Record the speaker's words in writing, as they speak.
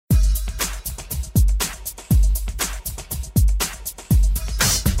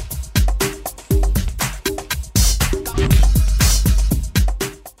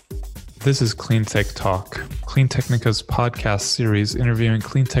This is CleanTech Talk, CleanTechnica's podcast series interviewing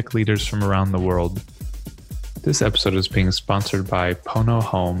cleantech leaders from around the world. This episode is being sponsored by Pono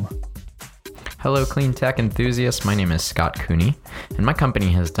Home. Hello, clean tech enthusiasts. My name is Scott Cooney, and my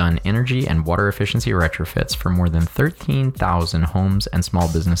company has done energy and water efficiency retrofits for more than 13,000 homes and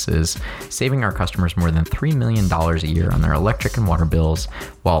small businesses, saving our customers more than $3 million a year on their electric and water bills,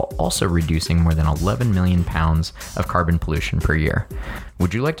 while also reducing more than 11 million pounds of carbon pollution per year.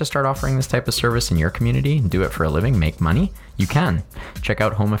 Would you like to start offering this type of service in your community, do it for a living, make money? You can. Check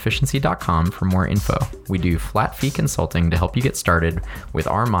out homeefficiency.com for more info. We do flat fee consulting to help you get started with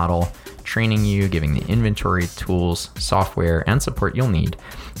our model, training you, giving the inventory, tools, software, and support you'll need.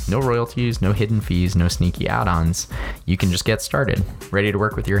 No royalties, no hidden fees, no sneaky add-ons. You can just get started. Ready to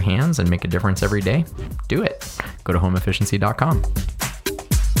work with your hands and make a difference every day? Do it. Go to homeefficiency.com.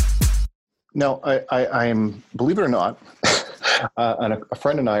 Now, I am, believe it or not, and a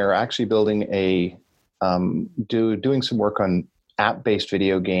friend and I are actually building doing some work on app-based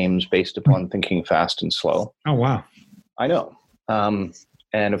video games based upon thinking fast and slow. Oh, wow. I know.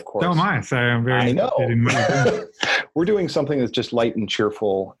 And of course, so am I. So I'm very interested in what you're doing. We're doing something that's just light and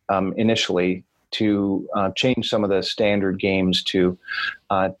cheerful initially to change some of the standard games to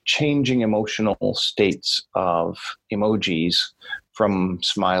changing emotional states of emojis from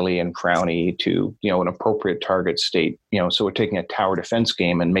smiley and frowny to, an appropriate target state. So we're taking a tower defense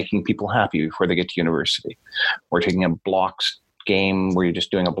game and making people happy before they get to university. We're taking a blocks game where you're just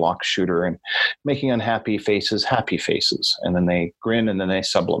doing a block shooter and making unhappy faces happy faces, and then they grin and then they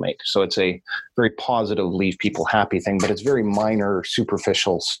sublimate. So it's a very positive, leave people happy thing, but it's very minor,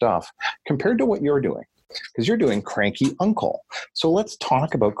 superficial stuff compared to what you're doing, because you're doing Cranky Uncle. So let's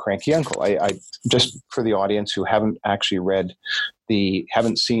talk about Cranky Uncle. I just, for the audience who haven't actually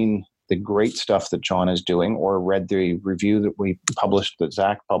haven't seen the great stuff that John is doing, or read the review that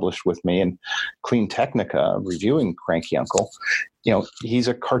Zach published with me in Clean Technica reviewing Cranky Uncle. He's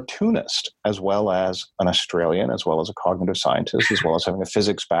a cartoonist as well as an Australian, as well as a cognitive scientist, as well as having a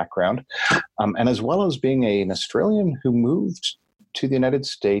physics background, and as well as being an Australian who moved to the United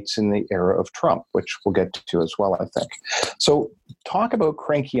States in the era of Trump, which we'll get to as well, I think. So talk about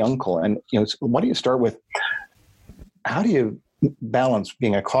Cranky Uncle, and why don't you start with, how do you balance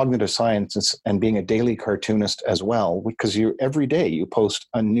being a cognitive scientist and being a daily cartoonist as well? Because every day you post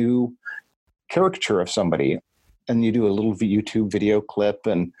a new caricature of somebody, and you do a little YouTube video clip,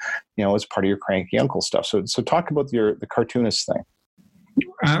 and it's part of your Cranky Uncle stuff. So talk about the cartoonist thing.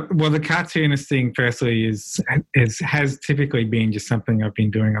 Well, the cartoonist thing, firstly, has typically been just something I've been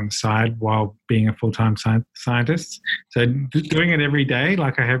doing on the side while being a full-time scientist. So doing it every day,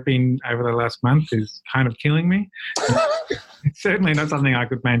 like I have been over the last month, is kind of killing me. It's certainly not something I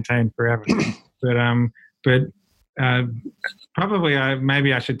could maintain forever. But probably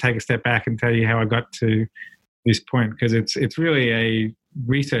maybe I should take a step back and tell you how I got to this point, because it's really a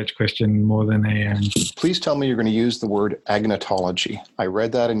research question more than a... Please tell me you're going to use the word agnotology. I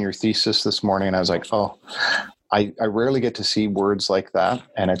read that in your thesis this morning, and I was like, I rarely get to see words like that,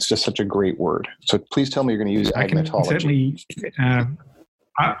 and it's just such a great word. So please tell me you're going to use agnotology. Certainly,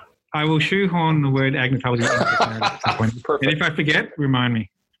 I will shoehorn the word agnotology into this narrative at some point. Perfect. And if I forget, remind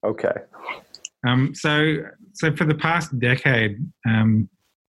me. Okay. So for the past decade,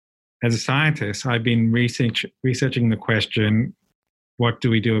 as a scientist, I've been researching the question, what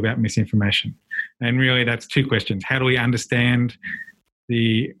do we do about misinformation? And really that's two questions. How do we understand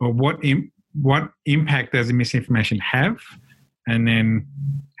what impact does the misinformation have? And then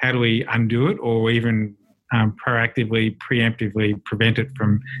how do we undo it, or even proactively, preemptively prevent it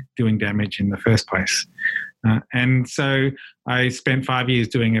from doing damage in the first place? And so I spent 5 years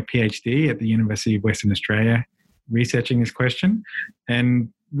doing a PhD at the University of Western Australia researching this question. And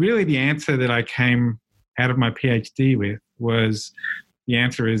really the answer that I came out of my PhD with was, the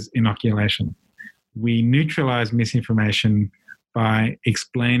answer is inoculation. We neutralize misinformation by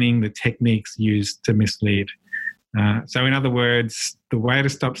explaining the techniques used to mislead. So in other words, the way to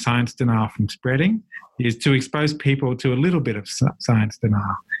stop science denial from spreading is to expose people to a little bit of science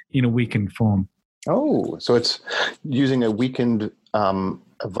denial in a weakened form. Oh, so it's using a weakened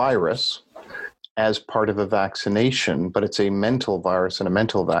virus as part of a vaccination, but it's a mental virus and a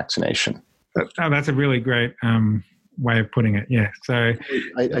mental vaccination. That's a really great way of putting it. Yeah. So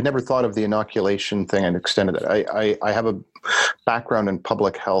I never thought of the inoculation thing and extended it. I have a background in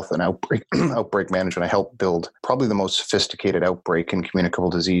public health and outbreak management. I helped build probably the most sophisticated outbreak and communicable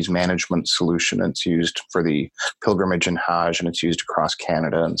disease management solution. It's used for the pilgrimage in Hajj, and it's used across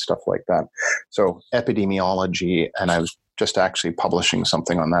Canada and stuff like that. So epidemiology, and I was just actually publishing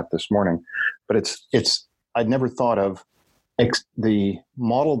something on that this morning. But I'd never thought of the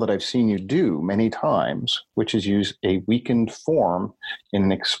model that I've seen you do many times, which is use a weakened form in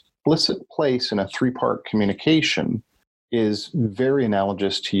an explicit place in a three-part communication, is very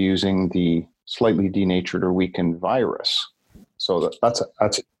analogous to using the slightly denatured or weakened virus. So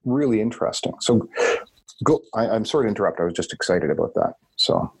that's really interesting. So I'm sorry to interrupt. I was just excited about that.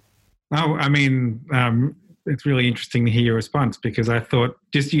 So. Oh, I mean, it's really interesting to hear your response, because I thought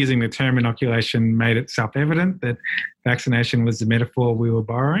just using the term inoculation made it self-evident that vaccination was the metaphor we were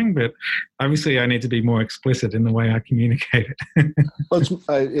borrowing, but obviously I need to be more explicit in the way I communicate it. Well,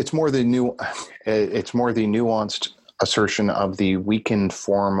 it's more the nuanced assertion of the weakened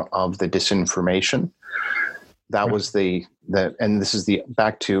form of the disinformation. That was and this is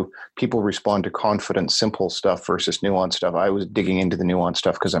back to people respond to confident, simple stuff versus nuanced stuff. I was digging into the nuanced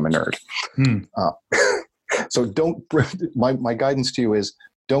stuff because I'm a nerd. So my guidance to you is,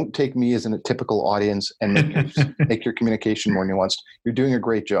 don't take me as a typical audience and make your communication more nuanced. You're doing a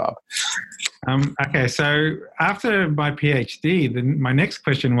great job. Okay, so after my PhD, my next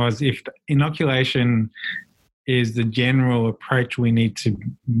question was if inoculation is the general approach we need to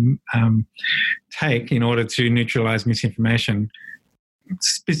take in order to neutralize misinformation.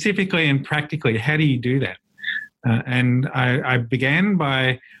 Specifically and practically, how do you do that? And I began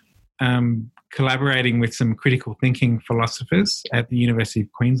by collaborating with some critical thinking philosophers at the University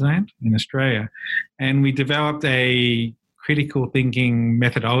of Queensland in Australia. And we developed a critical thinking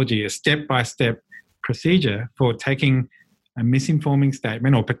methodology, a step-by-step procedure for taking a misinforming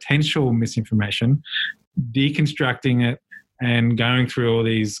statement or potential misinformation, deconstructing it, and going through all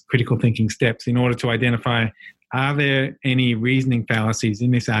these critical thinking steps in order to identify, are there any reasoning fallacies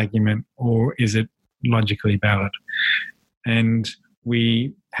in this argument, or is it logically valid? And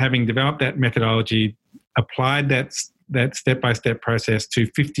we, having developed that methodology, applied that step-by-step process to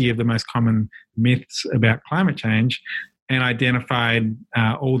 50 of the most common myths about climate change, and identified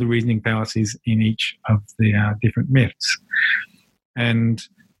all the reasoning fallacies in each of the different myths. And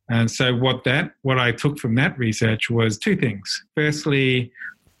so what I took from that research was two things. Firstly,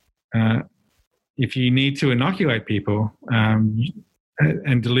 if you need to inoculate people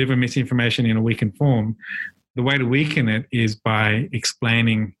and deliver misinformation in a weakened form, the way to weaken it is by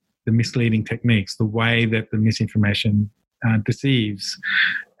explaining the misleading techniques, the way that the misinformation deceives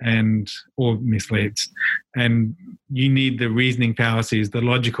or misleads. And you need the reasoning fallacies, the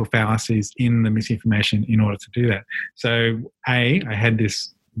logical fallacies in the misinformation in order to do that. So I had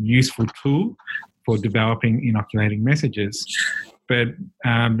this useful tool for developing inoculating messages. But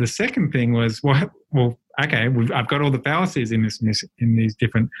the second thing was, I've got all the fallacies in these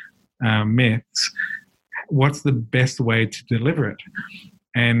different myths. What's the best way to deliver it?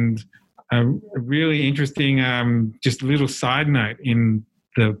 And a really interesting, just a little side note in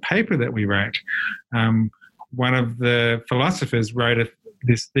the paper that we wrote, one of the philosophers wrote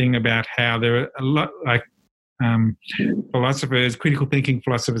this thing about how there are a lot, critical thinking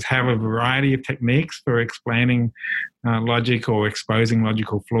philosophers have a variety of techniques for explaining logic or exposing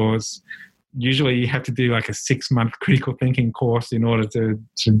logical flaws. Usually you have to do like a 6-month critical thinking course in order to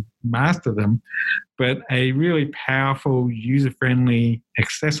master them. But a really powerful, user-friendly,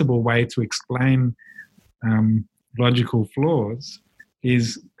 accessible way to explain logical flaws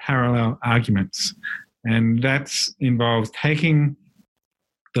is parallel arguments. And that involves taking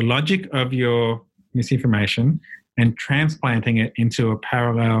the logic of your misinformation and transplanting it into a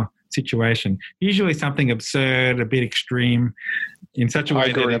parallel situation. Usually something absurd, a bit extreme, in such a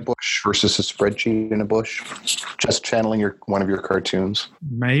way that in a bush versus a spreadsheet in a bush. Just channeling one of your cartoons.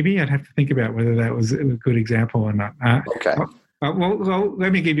 Maybe I'd have to think about whether that was a good example or not. Okay. Well,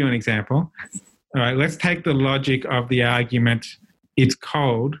 let me give you an example. All right, let's take the logic of the argument, it's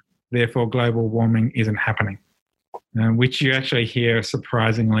cold, therefore global warming isn't happening, which you actually hear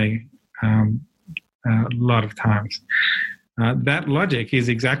surprisingly a lot of times. That logic is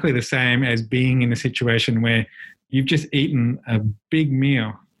exactly the same as being in a situation where you've just eaten a big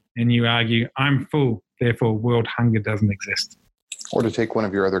meal and you argue, I'm full, therefore world hunger doesn't exist. Or to take one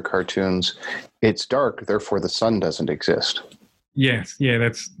of your other cartoons, it's dark, therefore the sun doesn't exist. Yes, yeah,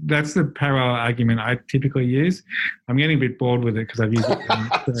 that's the parallel argument I typically use. I'm getting a bit bored with it because I've used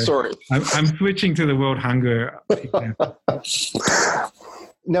it. So Sorry. I'm switching to the world hunger example.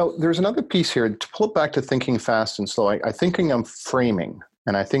 Now, there's another piece here. To pull it back to thinking fast and slow, I'm thinking of framing,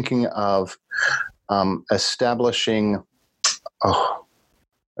 and I'm thinking of establishing,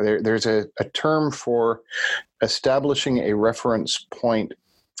 there's a term for establishing a reference point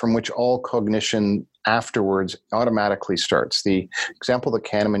from which all cognition afterwards automatically starts. The example that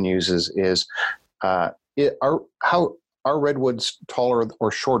Kahneman uses is, are redwoods taller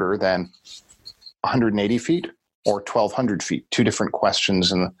or shorter than 180 feet or 1,200 feet, two different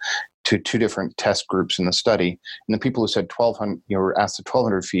questions to two different test groups in the study. And the people who said 1,200, were asked the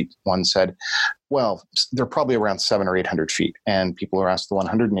 1,200 feet, one said, well, they're probably around 700 or 800 feet. And people who were asked the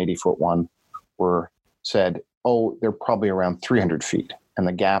 180 foot one said, oh, they're probably around 300 feet. And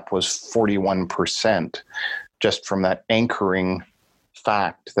the gap was 41% just from that anchoring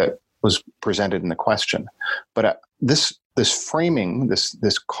fact that was presented in the question. But this framing,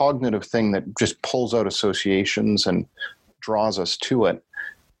 this cognitive thing that just pulls out associations and draws us to it,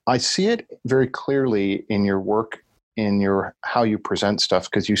 I see it very clearly in your work, in your how you present stuff,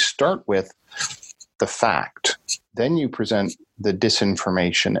 because you start with the fact, then you present the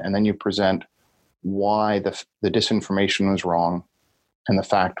disinformation, and then you present why the disinformation was wrong and the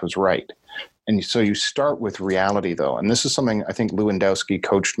fact was right. And so you start with reality, though. And this is something I think Lewandowski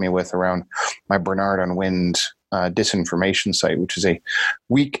coached me with around my Bernard on Wind disinformation site, which is a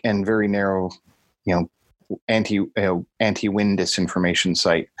weak and very narrow, anti-wind disinformation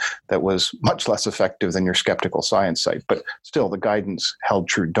site that was much less effective than your skeptical science site. But still, the guidance held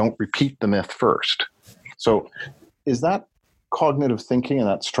true. Don't repeat the myth first. So is that cognitive thinking and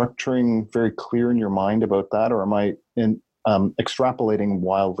that structuring very clear in your mind about that, or am I extrapolating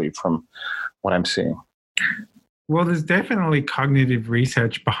wildly from what I'm seeing? Well, there's definitely cognitive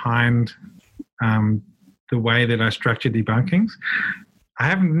research behind the way that I structure debunkings. I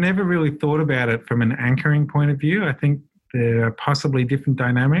have never really thought about it from an anchoring point of view. I think there are possibly different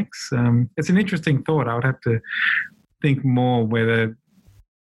dynamics. It's an interesting thought. I would have to think more whether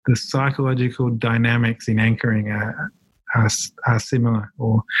the psychological dynamics in anchoring are similar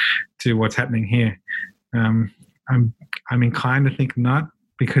or to what's happening here. I'm inclined to think not,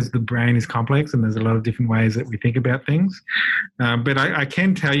 because the brain is complex and there's a lot of different ways that we think about things. But I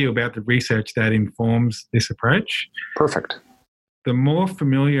can tell you about the research that informs this approach. Perfect. The more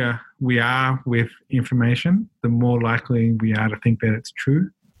familiar we are with information, the more likely we are to think that it's true.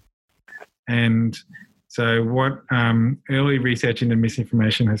 And so what early research into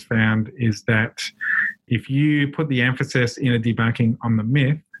misinformation has found is that if you put the emphasis in a debunking on the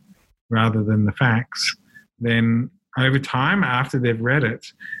myth rather than the facts, then over time, after they've read it,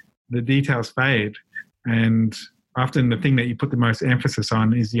 the details fade. And often the thing that you put the most emphasis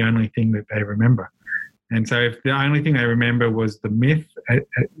on is the only thing that they remember. And so if the only thing they remember was the myth,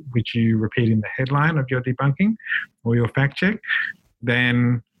 which you repeat in the headline of your debunking or your fact check,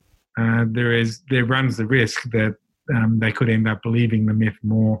 then there runs the risk that they could end up believing the myth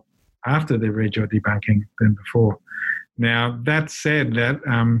more after they've read your debunking than before. Now, that said,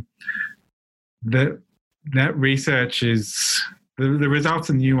 that research is, the results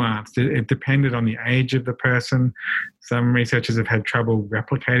are nuanced. It depended on the age of the person. Some researchers have had trouble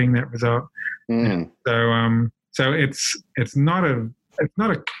replicating that result. So it's not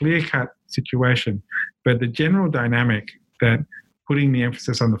a clear-cut situation, but the general dynamic that putting the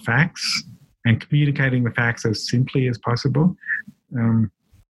emphasis on the facts and communicating the facts as simply as possible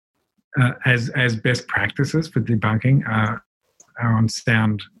as best practices for debunking are on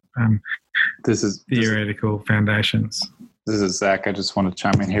sound theoretical foundations. This is Zach. I just want to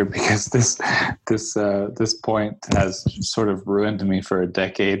chime in here because this point has sort of ruined me for a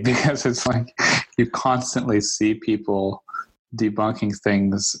decade, because it's like you constantly see people debunking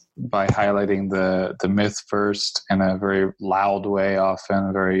things by highlighting the myth first in a very loud way, often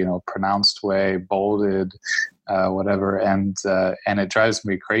a very pronounced way, bolded, whatever, and it drives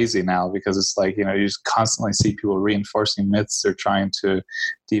me crazy now, because it's like you just constantly see people reinforcing myths they're trying to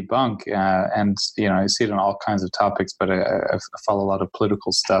debunk, and I see it on all kinds of topics, but I follow a lot of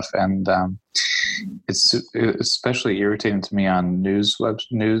political stuff, and it's especially irritating to me on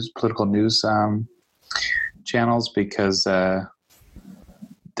political news channels, because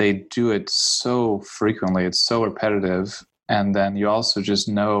they do it so frequently. It's so repetitive. And then you also just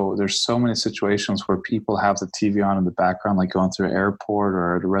know there's so many situations where people have the TV on in the background, like going through an airport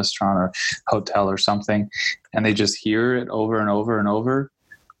or at a restaurant or hotel or something, and they just hear it over and over and over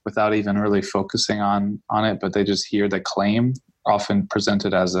without even really focusing on it. But they just hear the claim, often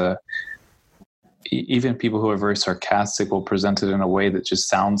presented as even people who are very sarcastic will present it in a way that just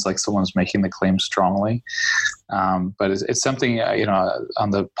sounds like someone's making the claim strongly. But it's something,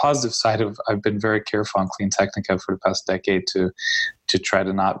 on the positive side of, I've been very careful on Clean Technica for the past decade to try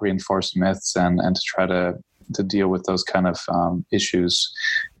to not reinforce myths and to try to deal with those kind of issues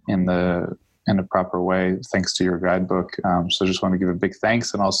in a proper way, thanks to your guidebook. So I just want to give a big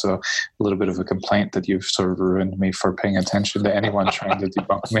thanks, and also a little bit of a complaint that you've sort of ruined me for paying attention to anyone trying to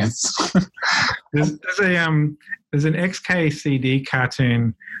debunk myths. There's an XKCD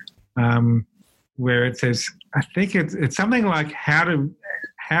cartoon where it says, I think it's something like how to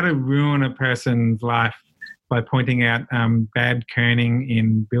ruin a person's life by pointing out bad kerning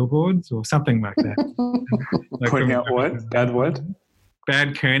in billboards or something like that. Pointing out what? Bad what?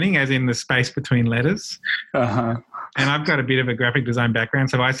 Bad kerning, as in the space between letters. Uh-huh. And I've got a bit of a graphic design background,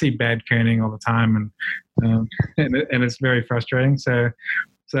 so I see bad kerning all the time, and it's very frustrating. So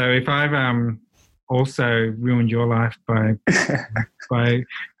if I've also ruined your life by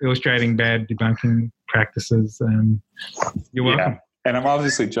illustrating bad debunking practices, you're welcome. Yeah. And I'm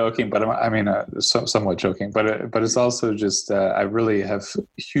obviously joking, but somewhat joking. But it's also just I really have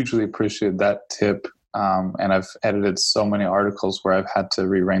hugely appreciated that tip. And I've edited so many articles where I've had to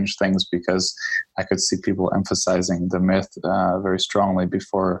rearrange things because I could see people emphasizing the myth very strongly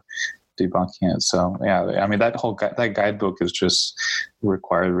before debunking it. So yeah, I mean that guidebook is just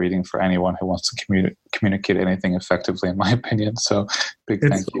required reading for anyone who wants to communicate anything effectively, in my opinion. So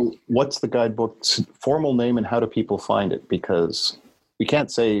thank you. What's the guidebook's formal name and how do people find it? Because we can't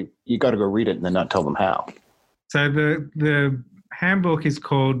say you got to go read it and then not tell them how. So the handbook is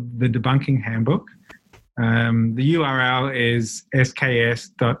called the Debunking Handbook. The URL is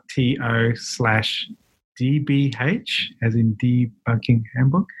sks.to/dbh, as in debunking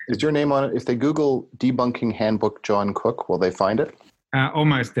handbook. Is your name on it? If they Google debunking handbook John Cook, will they find it?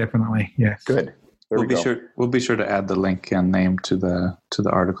 Almost definitely, yes. Good. We'll be sure to add the link and name to the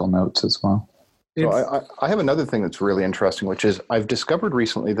article notes as well. So I have another thing that's really interesting, which is I've discovered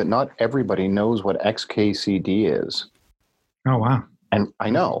recently that not everybody knows what XKCD is. Oh, wow. And I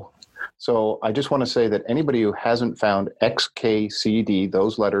know. So I just want to say that anybody who hasn't found XKCD,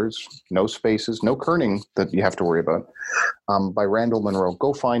 those letters, no spaces, no kerning that you have to worry about, by Randall Munroe,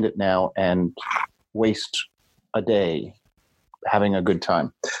 go find it now and waste a day having a good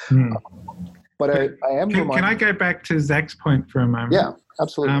time. But I am reminded. Can I go back to Zach's point for a moment? Yeah,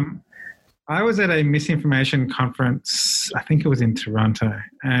 absolutely. I was at a misinformation conference, I think it was in Toronto,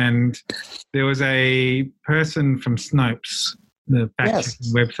 and there was a person from Snopes, the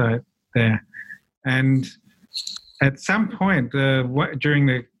fact-checking website there. And at some point during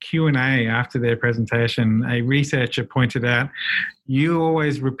the Q&A after their presentation, a researcher pointed out, you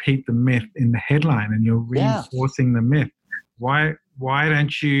always repeat the myth in the headline and you're reinforcing the myth. Why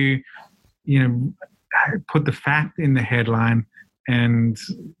don't you put the fact in the headline and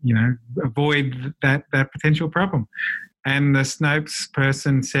avoid that potential problem? And the Snopes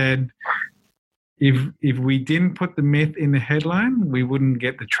person said, if we didn't put the myth in the headline, we wouldn't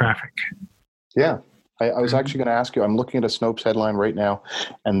get the traffic. Yeah. I was actually going to ask you, I'm looking at a Snopes headline right now,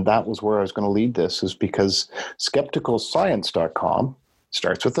 and that was where I was going to lead this, is because skepticalscience.com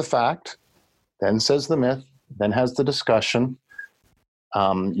starts with the fact, then says the myth, then has the discussion.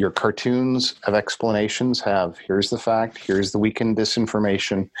 Your cartoons of explanations have, here's the fact, here's the weekend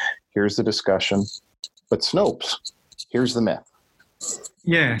disinformation, here's the discussion. But Snopes, here's the myth.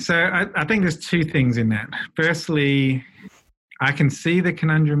 Yeah, so I think there's two things in that. Firstly, I can see the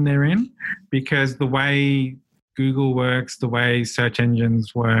conundrum they're in because the way Google works, the way search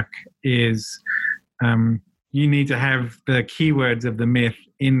engines work is you need to have the keywords of the myth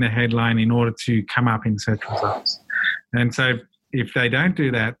in the headline in order to come up in search results. And so if they don't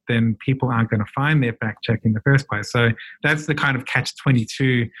do that, then people aren't going to find their fact check in the first place. So that's the kind of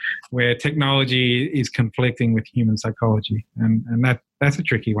catch-22 where technology is conflicting with human psychology. And that's a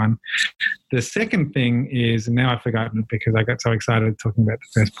tricky one. The second thing is, and now I've forgotten it because I got so excited talking about the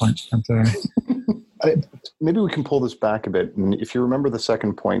first point. I'm sorry. Maybe we can pull this back a bit. And if you remember the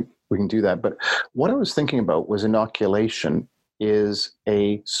second point, we can do that. But what I was thinking about was inoculation is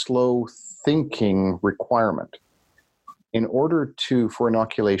a slow thinking requirement. In order for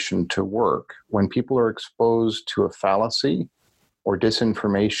inoculation to work, when people are exposed to a fallacy or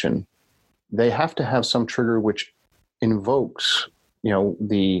disinformation, they have to have some trigger which invokes,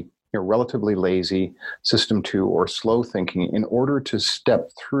 the relatively lazy system 2 or slow thinking in order to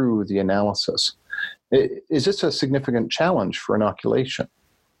step through the analysis. Is this a significant challenge for inoculation?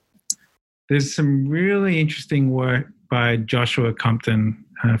 There's some really interesting work by Joshua Compton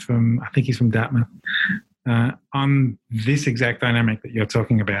I think he's from Dartmouth, on this exact dynamic that you're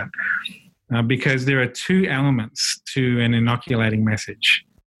talking about. Because there are two elements to an inoculating message.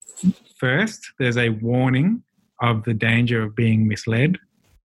 First, there's a warning of the danger of being misled.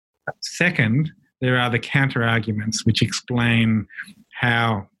 Second, there are the counter-arguments which explain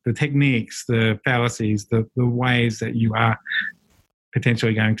how the techniques, the fallacies, the ways that you are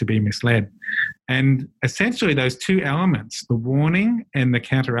potentially going to be misled. And essentially those two elements, the warning and the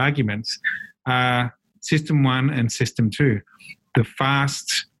counter-arguments, are System 1 and System 2. The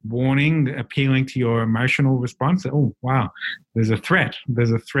fast warning, appealing to your emotional response. Oh, wow, there's a threat.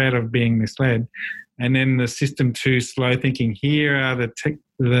 There's a threat of being misled. And then the System 2 slow thinking. Here are the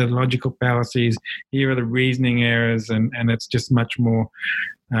the logical fallacies, here are the reasoning errors, and it's just much more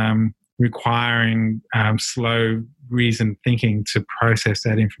requiring slow reasoned thinking to process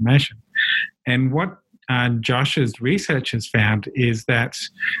that information. And what Josh's research has found is that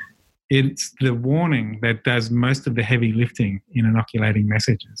it's the warning that does most of the heavy lifting in inoculating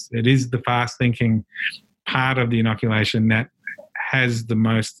messages. It is the fast thinking part of the inoculation that has the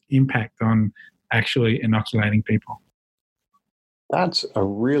most impact on actually inoculating people. That's a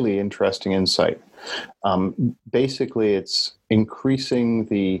really interesting insight. Basically, it's increasing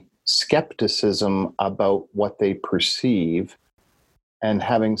the skepticism about what they perceive and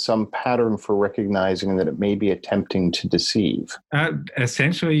having some pattern for recognizing that it may be attempting to deceive.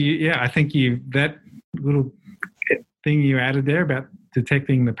 Essentially, yeah, I think that little thing you added there about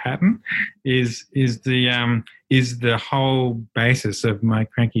detecting the pattern is the whole basis of my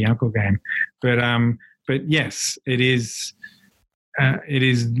Cranky Uncle game. But yes, it is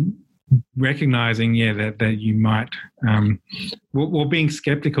recognizing, that you might, being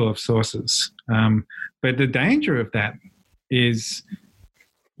skeptical of sources. But the danger of that is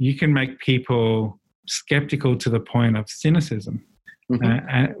you can make people skeptical to the point of cynicism,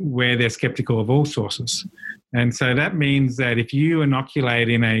 where they're skeptical of all sources. And so that means that if you inoculate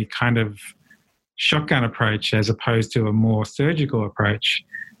in a kind of shotgun approach as opposed to a more surgical approach,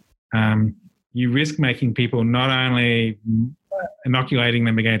 you risk making people not only inoculating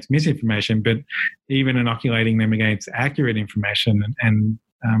them against misinformation, but even inoculating them against accurate information and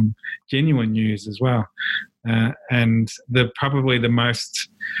genuine news as well. And probably the most,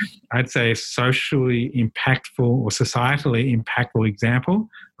 I'd say, socially impactful or societally impactful example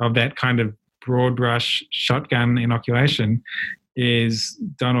of that kind of broad brush shotgun inoculation is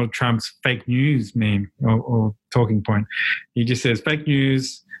Donald Trump's fake news meme or talking point. He just says fake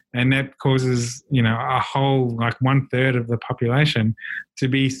news, and that causes, a whole, like 1/3 of the population to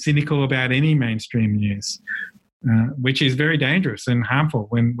be cynical about any mainstream news, which is very dangerous and harmful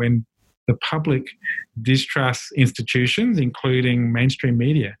when the public distrusts institutions, including mainstream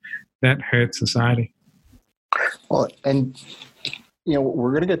media. That hurts society. Well, and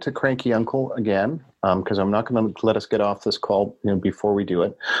we're going to get to Cranky Uncle again, because I'm not going to let us get off this call before we do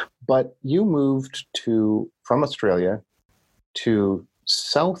it. But you moved from Australia to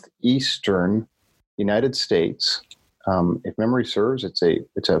southeastern United States. If memory serves, it's a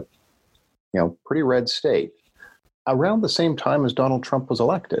pretty red state. Around the same time as Donald Trump was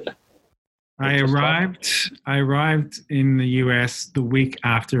elected. I arrived in the US the week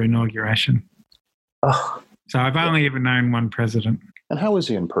after inauguration. Oh. So I've only ever known one president. And how is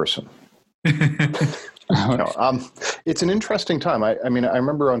he in person? It's an interesting time. I mean, I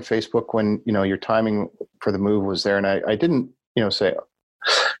remember on Facebook when, your timing for the move was there, and I didn't, say,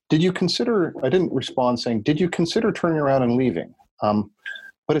 did you consider, I didn't respond saying, did you consider turning around and leaving?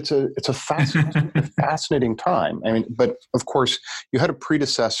 But it's a fascinating time. I mean, but of course, you had a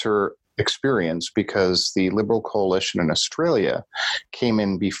predecessor experience because the Liberal coalition in Australia came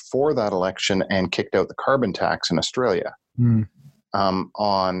in before that election and kicked out the carbon tax in Australia.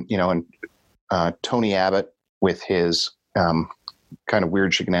 Tony Abbott with his kind of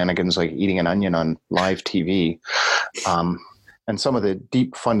weird shenanigans, like eating an onion on live TV, and some of the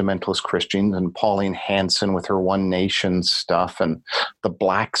deep fundamentalist Christians, and Pauline Hanson with her One Nation stuff, and the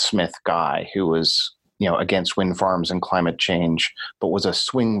blacksmith guy who was against wind farms and climate change, but was a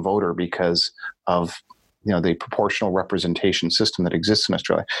swing voter because of the proportional representation system that exists in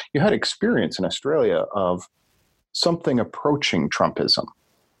Australia. You had experience in Australia of something approaching Trumpism.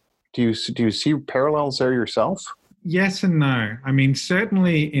 Do you see parallels there yourself? Yes and no. I mean,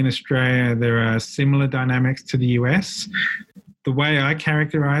 certainly in Australia, there are similar dynamics to the US. The way I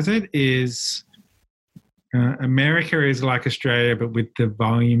characterize it is America is like Australia, but with the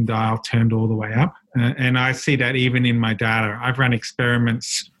volume dial turned all the way up. And I see that even in my data. I've run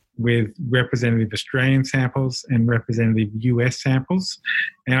experiments with representative Australian samples and representative US samples,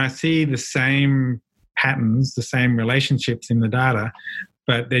 and I see the same patterns, the same relationships in the data,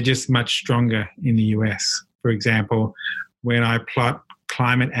 but they're just much stronger in the US. For example, when I plot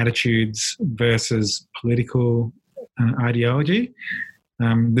climate attitudes versus political ideology,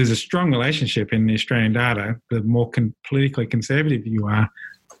 there's a strong relationship in the Australian data. The more politically conservative you are,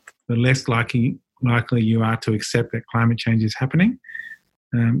 the less likely you are to accept that climate change is happening.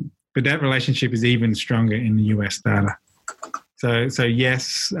 But that relationship is even stronger in the US data. So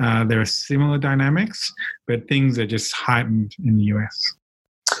yes, there are similar dynamics, but things are just heightened in the US.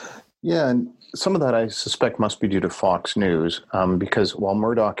 Yeah, and some of that I suspect must be due to Fox News, because while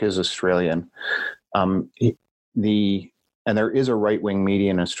Murdoch is Australian, and there is a right-wing media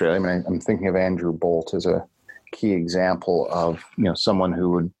in Australia. I mean, I'm thinking of Andrew Bolt as key example of someone who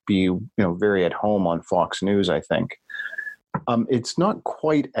would be very at home on Fox News. I think it's not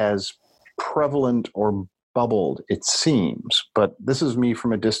quite as prevalent or bubbled, it seems, but this is me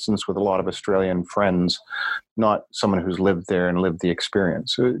from a distance with a lot of Australian friends, not someone who's lived there and lived the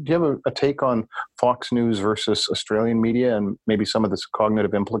experience. So do you have a take on Fox News versus Australian media and maybe some of the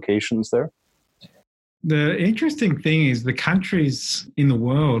cognitive implications there? The interesting thing is the countries in the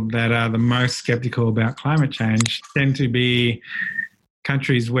world that are the most skeptical about climate change tend to be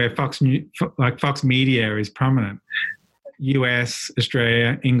countries where Fox Media is prominent. US,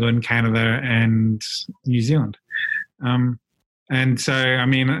 Australia, England, Canada, and New Zealand. And so, I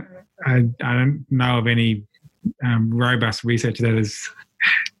mean, I don't know of any robust research that has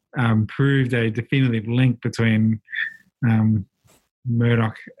proved a definitive link between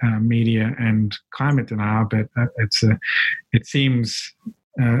Murdoch media and climate denial, but it seems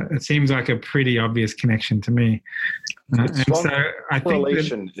like a pretty obvious connection to me. And so I think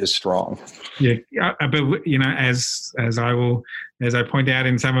correlation is strong. Yeah, but as I point out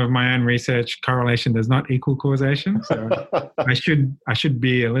in some of my own research, correlation does not equal causation. So I should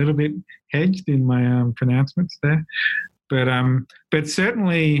be a little bit hedged in my pronouncements there. But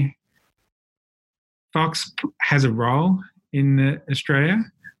certainly Fox has a role in Australia.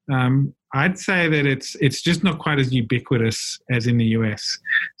 I'd say that it's just not quite as ubiquitous as in the US.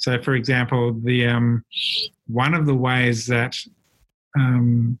 So, for example, the one of the ways that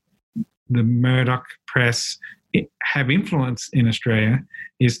the Murdoch press have influence in Australia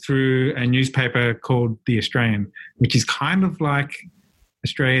is through a newspaper called The Australian, which is kind of like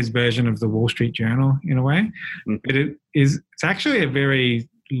Australia's version of the Wall Street Journal in a way. Mm-hmm. But it's actually a very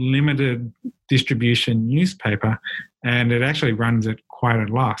limited distribution newspaper, and it actually runs at quite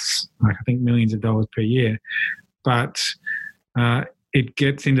a loss, like I think millions of dollars per year. But it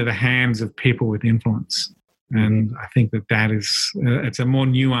gets into the hands of people with influence. And I think that is, it's a more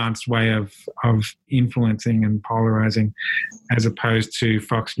nuanced way of influencing and polarizing as opposed to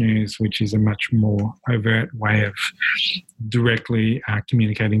Fox News, which is a much more overt way of directly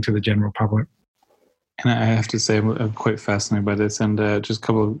communicating to the general public. And I have to say, I'm quite fascinated by this. And just a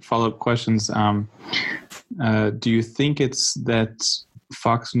couple of follow-up questions. Do you think it's that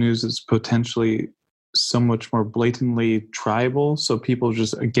Fox News is potentially so much more blatantly tribal, so people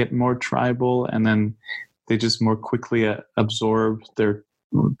just get more tribal and then they just more quickly absorb their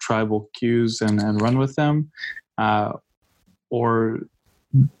tribal cues and run with them? Or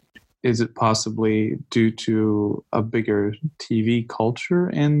is it possibly due to a bigger TV culture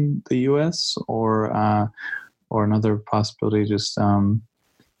in the US, or another possibility? Just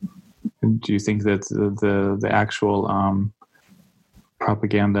do you think that the actual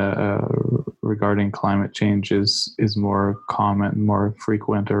propaganda regarding climate change is more common, more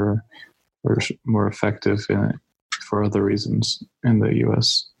frequent, or more effective for other reasons in the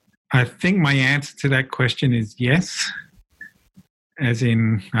US? I think my answer to that question is yes. As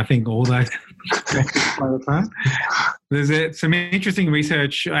in, I think all those There's some interesting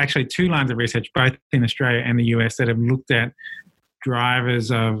research, actually 2 lines of research, both in Australia and the US, that have looked at drivers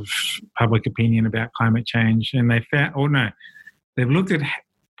of public opinion about climate change. And they found, they've looked at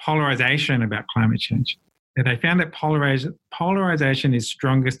polarization about climate change. And they found that polarization is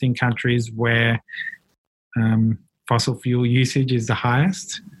strongest in countries where fossil fuel usage is the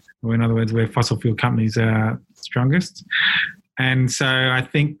highest, or in other words, where fossil fuel companies are strongest. And so I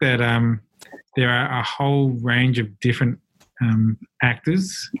think that there are a whole range of different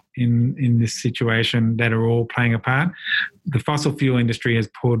actors in this situation that are all playing a part. The fossil fuel industry has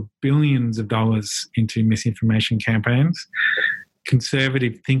poured billions of dollars into misinformation campaigns.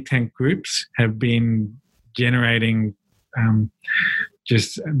 Conservative think tank groups have been generating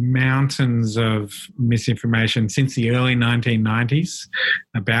just mountains of misinformation since the early 1990s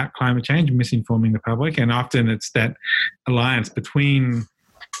about climate change, misinforming the public. And often it's that alliance between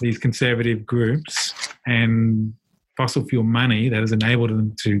these conservative groups and fossil fuel money that has enabled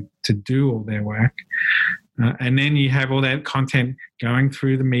them to do all their work. And then you have all that content going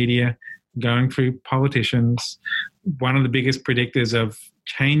through the media, going through politicians. One of the biggest predictors of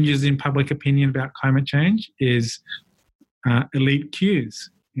changes in public opinion about climate change is elite cues.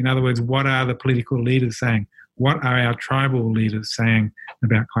 In other words, what are the political leaders saying? What are our tribal leaders saying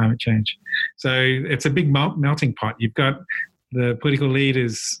about climate change? So it's a big melting pot. You've got the political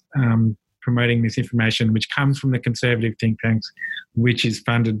leaders promoting misinformation, which comes from the conservative think tanks, which is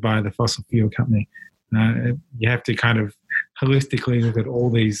funded by the fossil fuel company. You have to kind of holistically look at all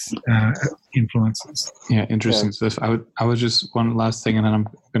these influences. Yeah, interesting stuff. I was just one last thing, and then I'm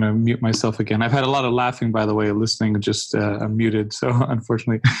going to mute myself again. I've had a lot of laughing, by the way, listening. Just I'm muted, so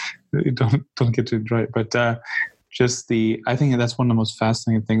unfortunately, you don't get to enjoy it. But I think that's one of the most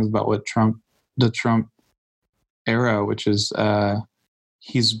fascinating things about the Trump era, which is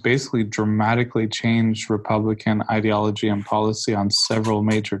he's basically dramatically changed Republican ideology and policy on several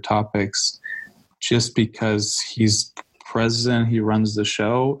major topics, just because he's president, he runs the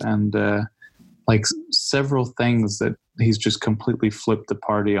show, and like several things that he's just completely flipped the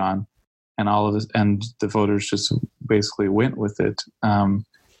party on, and all of this, and the voters just basically went with it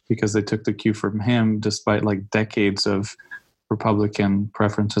because they took the cue from him, despite like decades of Republican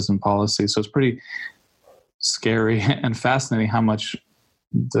preferences and policy. So it's pretty scary and fascinating how much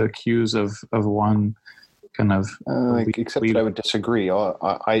the cues of one kind of except that I would disagree.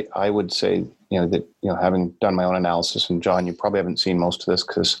 I would say that having done my own analysis, and John, you probably haven't seen most of this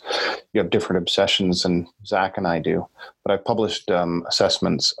because you have different obsessions than Zach and I do, but I've published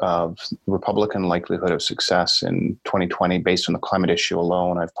assessments of Republican likelihood of success in 2020 based on the climate issue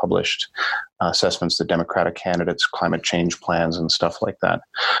alone. I've published assessments of the Democratic candidates, climate change plans, and stuff like that.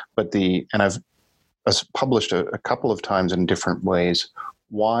 And I've published a couple of times in different ways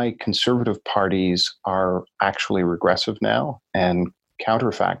why conservative parties are actually regressive now and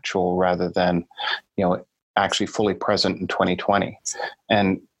counterfactual rather than, actually fully present in 2020.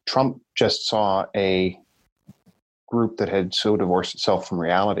 And Trump just saw a group that had so divorced itself from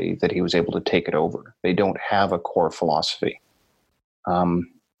reality that he was able to take it over. They don't have a core philosophy.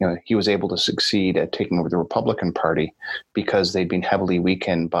 He was able to succeed at taking over the Republican Party because they'd been heavily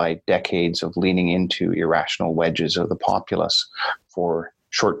weakened by decades of leaning into irrational wedges of the populace for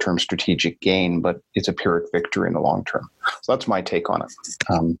short-term strategic gain, but it's a Pyrrhic victory in the long term. So that's my take on it.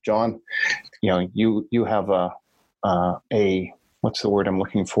 John, you have a what's the word I'm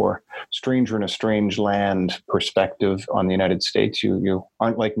looking for? Stranger in a strange land perspective on the United States. You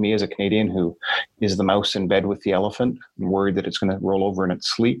aren't like me as a Canadian who is the mouse in bed with the elephant and worried that it's going to roll over in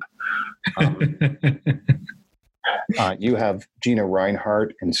its sleep. You have Gina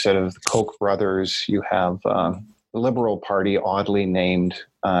Reinhart instead of the Koch brothers. You have the Liberal Party oddly named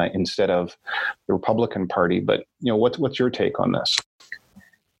instead of the Republican Party. But what's your take on this?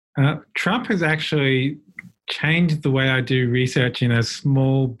 Trump has actually changed the way I do research in a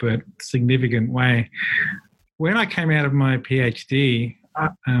small but significant way. When I came out of my PhD,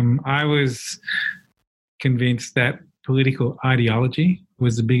 I was convinced that political ideology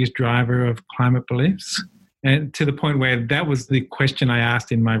was the biggest driver of climate beliefs. And to the point where that was the question I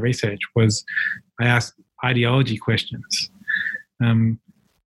asked in my research, was I asked ideology questions.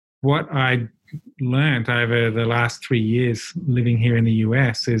 What I learned over the last 3 years living here in the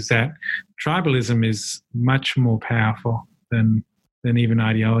US is that tribalism is much more powerful than even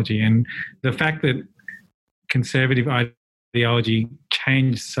ideology. And the fact that conservative ideology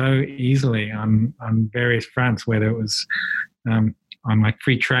changed so easily on various fronts, whether it was on like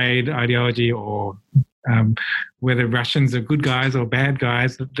free trade ideology or whether Russians are good guys or bad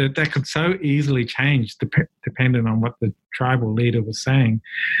guys, that could so easily change depending on what the tribal leader was saying,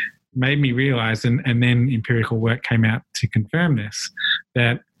 made me realize, and then empirical work came out to confirm this,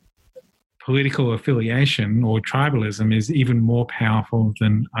 that political affiliation or tribalism is even more powerful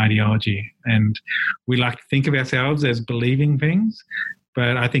than ideology. And we like to think of ourselves as believing things,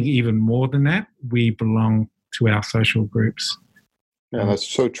 but I think even more than that, we belong to our social groups. Yeah, that's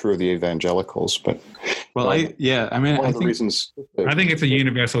so true of the evangelicals. But I think it's a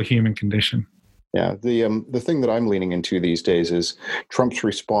universal human condition. Yeah, the thing that I'm leaning into these days is Trump's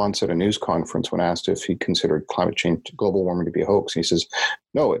response at a news conference when asked if he considered climate change, global warming to be a hoax. He says,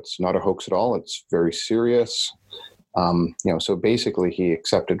 no, it's not a hoax at all. It's very serious. So basically he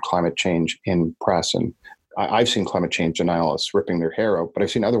accepted climate change in press. And I've seen climate change denialists ripping their hair out, but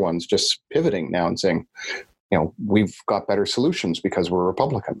I've seen other ones just pivoting now and saying, we've got better solutions because we're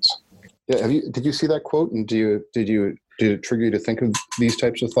Republicans. Yeah, did you see that quote? And did it trigger you to think of these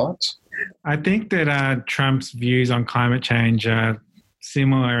types of thoughts? I think that Trump's views on climate change are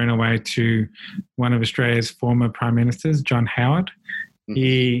similar in a way to one of Australia's former prime ministers, John Howard. Mm-hmm.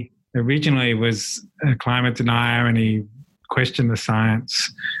 He originally was a climate denier and he questioned the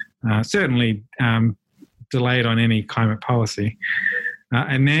science, certainly delayed on any climate policy.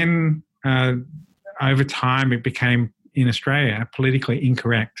 And then over time it became, in Australia, politically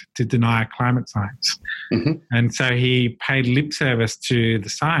incorrect to deny climate science. Mm-hmm. And so he paid lip service to the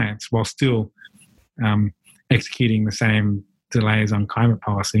science while still executing the same delays on climate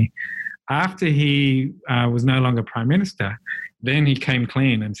policy. After he was no longer prime minister, then he came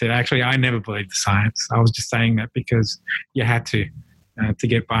clean and said, actually, I never believed the science. I was just saying that because you had to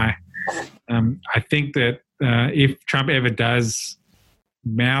get by. I think that if Trump ever does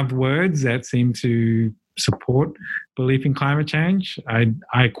mouth words that seem to support belief in climate change,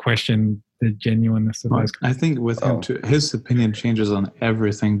 I question the genuineness of those. I think with him too, his opinion changes on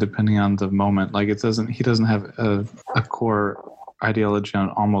everything depending on the moment. Like he doesn't have a core ideology on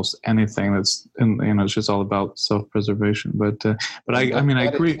almost anything. That's it's just all about self-preservation. But I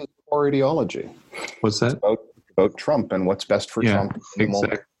agree. His core ideology. What's that? About Trump and what's best for Trump.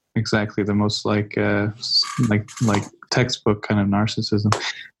 Exactly. The most like textbook kind of narcissism.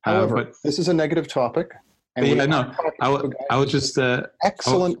 However, but this is a negative topic. And I would just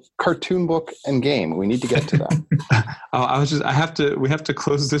excellent cartoon book and game. We need to get to that. We have to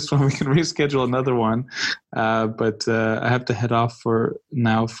close this one. We can reschedule another one, but I have to head off to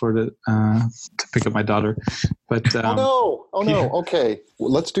pick up my daughter. But oh no. Okay,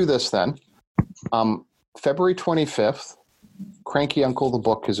 well, let's do this then. February 25th. Cranky Uncle, the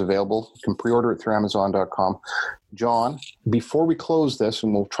book, is available. You can pre-order it through Amazon.com. John, before we close this,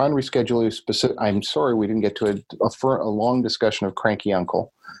 and we'll try and reschedule you specific. I'm sorry we didn't get to a long discussion of Cranky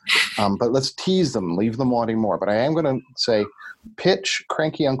Uncle, but let's tease them, leave them wanting more. But I am going to say, pitch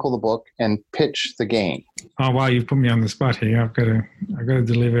Cranky Uncle, the book, and pitch the game. Oh wow, you put me on the spot here. I've got to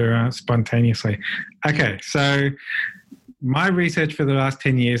deliver spontaneously. Okay, so my research for the last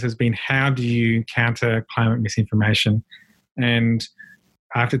 10 years has been how do you counter climate misinformation. And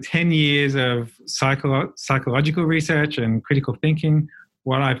after 10 years of psychological research and critical thinking,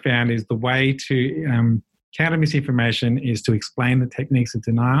 what I found is the way to counter misinformation is to explain the techniques of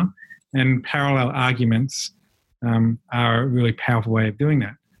denial, and parallel arguments are a really powerful way of doing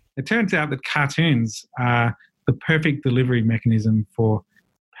that. It turns out that cartoons are the perfect delivery mechanism for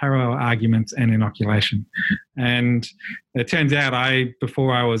parallel arguments and inoculation. And it turns out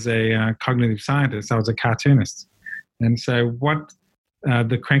before I was a cognitive scientist, I was a cartoonist. And so what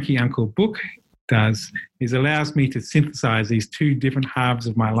the Cranky Uncle book does is allows me to synthesize these two different halves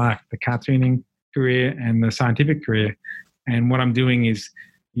of my life, the cartooning career and the scientific career. And what I'm doing is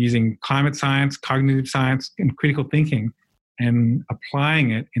using climate science, cognitive science, and critical thinking and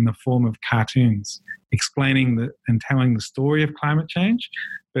applying it in the form of cartoons, explaining and telling the story of climate change,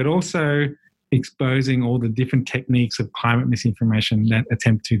 but also exposing all the different techniques of climate misinformation that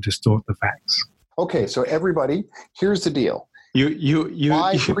attempt to distort the facts. Okay, so everybody, here's the deal.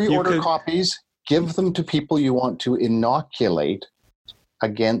 Buy pre-order copies, give them to people you want to inoculate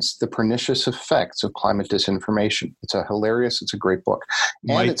against the pernicious effects of climate disinformation. It's a great book.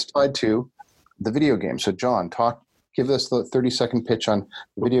 And it's tied to the video game. So John, give us the 30-second pitch on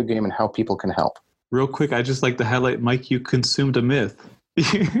the video game and how people can help. Real quick, I just like to highlight, Mike, you consumed a myth.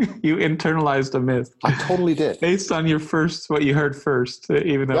 You internalized a myth. I totally did. Based on what you heard first,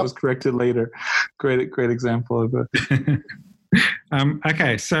 even though it was corrected later. Great example of it.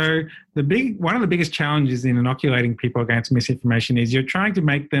 Okay, so one of the biggest challenges in inoculating people against misinformation is you're trying to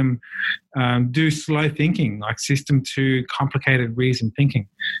make them do slow thinking, like System 2 complicated reason thinking.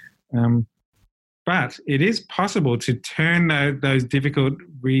 But it is possible to turn those difficult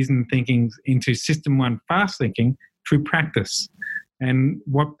reason thinkings into System 1 fast thinking through practice. And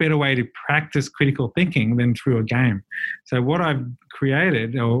what better way to practice critical thinking than through a game? So what I've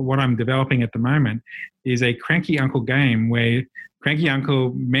created, or what I'm developing at the moment, is a Cranky Uncle game where Cranky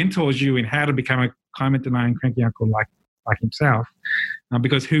Uncle mentors you in how to become a climate-denying Cranky Uncle like himself.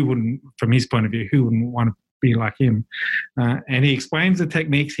 Because who wouldn't, from his point of view, who wouldn't want to be like him? And he explains the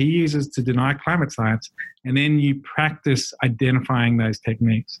techniques he uses to deny climate science, and then you practice identifying those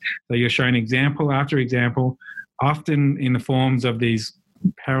techniques. So you're shown example after example, often in the forms of these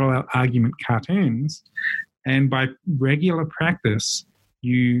parallel argument cartoons. And by regular practice,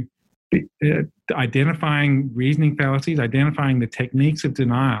 you identifying reasoning fallacies, identifying the techniques of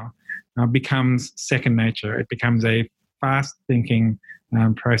denial becomes second nature. It becomes a fast-thinking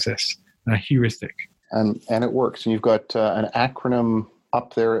process, a heuristic. And it works. And you've got an acronym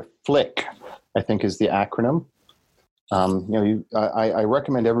up there, FLICK, I think is the acronym. I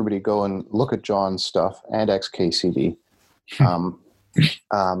recommend everybody go and look at John's stuff and XKCD.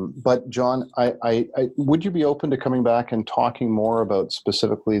 But John, I would you be open to coming back and talking more about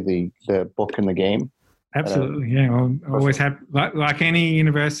specifically the book and the game? Absolutely, yeah. I'll always have, like any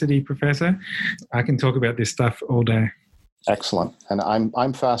university professor, I can talk about this stuff all day. Excellent, and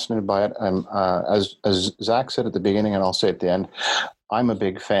I'm fascinated by it. As Zach said at the beginning, and I'll say at the end, I'm a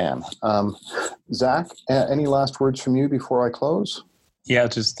big fan. Zach, any last words from you before I close? Yeah,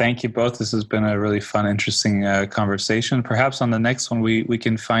 just thank you both. This has been a really fun, interesting conversation. Perhaps on the next one, we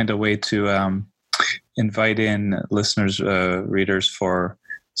can find a way to invite in listeners, readers for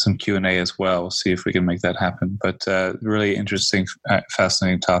some Q&A as well. We'll see if we can make that happen. But really interesting,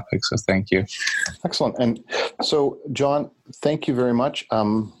 fascinating topic. So thank you. Excellent. And so, John, thank you very much.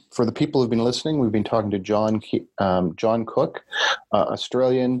 For the people who've been listening, we've been talking to John Cook,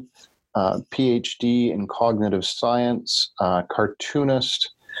 Australian, PhD in cognitive science,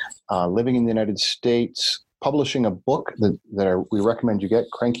 cartoonist, living in the United States, publishing a book that we recommend you get,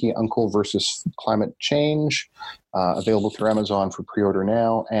 Cranky Uncle versus Climate Change, available through Amazon for pre-order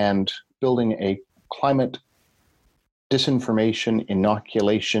now, and building a climate disinformation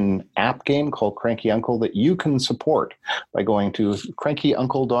inoculation app game called Cranky Uncle that you can support by going to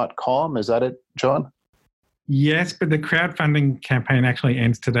crankyuncle.com. Is that it, John? Yes, but the crowdfunding campaign actually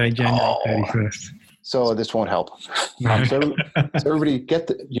ends today, January 31st. So this won't help. So everybody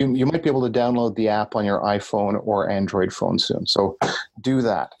you might be able to download the app on your iPhone or Android phone soon. So do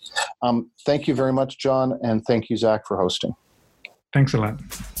that. Thank you very much, John. And thank you, Zach, for hosting. Thanks a lot.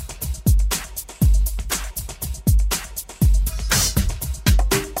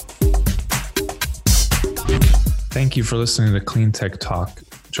 Thank you for listening to Clean Tech Talk.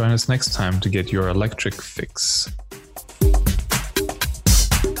 Join us next time to get your electric fix.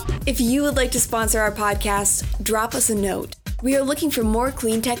 If you would like to sponsor our podcast, drop us a note. We are looking for more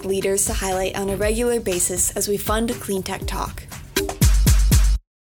clean tech leaders to highlight on a regular basis as we fund Clean Tech Talk.